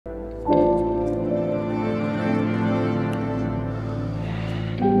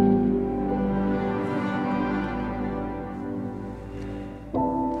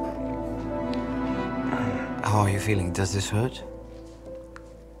you feeling? Does this hurt?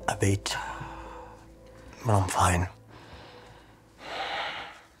 A bit. But I'm fine.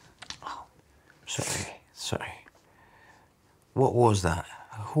 Sorry. What was that?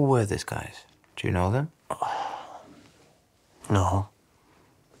 Who were these guys? Do you know them? No.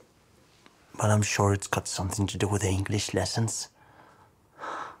 But I'm sure it's got something to do with the English lessons.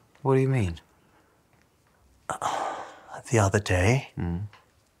 What do you mean? The other day,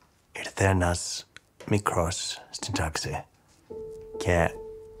 ήρθε ένας μικρός στην τάξη και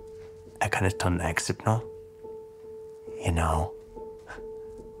έκανε τον έξυπνο. You know,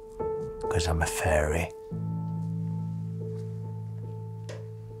 because I'm a fairy.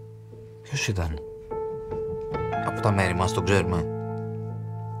 Ποιος ήταν? Από τα μέρη μας τον ξέρουμε.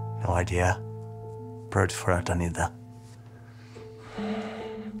 No idea. Πρώτη φορά τον είδα.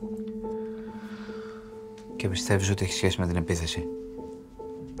 Και πιστεύεις ότι έχει σχέση με την επίθεση?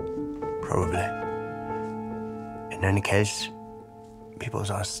 Probably. In any case, people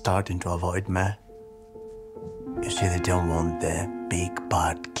are starting to avoid me. You see, they don't want the big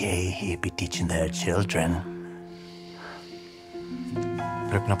bad gay hippie teaching their children.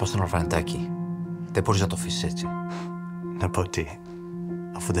 Πρέπει να πάω στον ορφανετάκι. Δεν μπορείς να το αφήσεις έτσι. Να πω τι,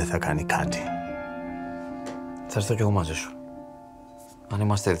 αφού δεν θα κάνει κάτι. Θα έρθω κι εγώ μαζί σου. Αν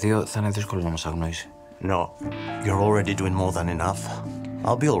είμαστε δύο, θα είναι δύσκολο να μας αγνοήσει. No, you're already doing more than enough.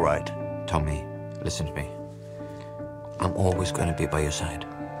 I'll be all right. Tommy, listen to me. I'm always going to be by your side.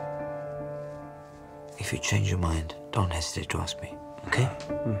 If you change your mind, don't hesitate to ask me, okay?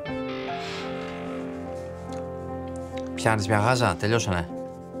 Πιάνεις μια γάζα, τελειώσανε.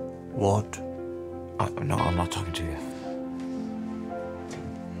 What? No, I'm not talking to you.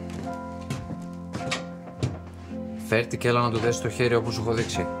 Φέρτη και έλα να του δέσεις το χέρι όπου σου έχω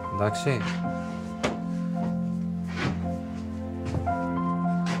δείξει, εντάξει?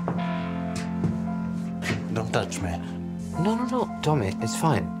 Don't touch me. No, Tommy, it's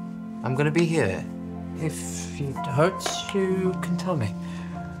fine. I'm gonna be here. If it hurts, you can tell me.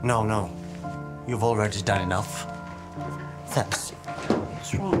 No. You've already done enough. Thanks.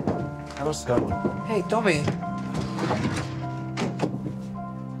 What's wrong? How's it going? Hey, Tommy.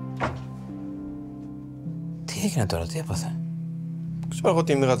 Τι έγινε τώρα, τι έπαθε? Ξέρω εγώ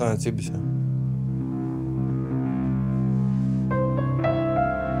τι μίγα τον τσίμπησε.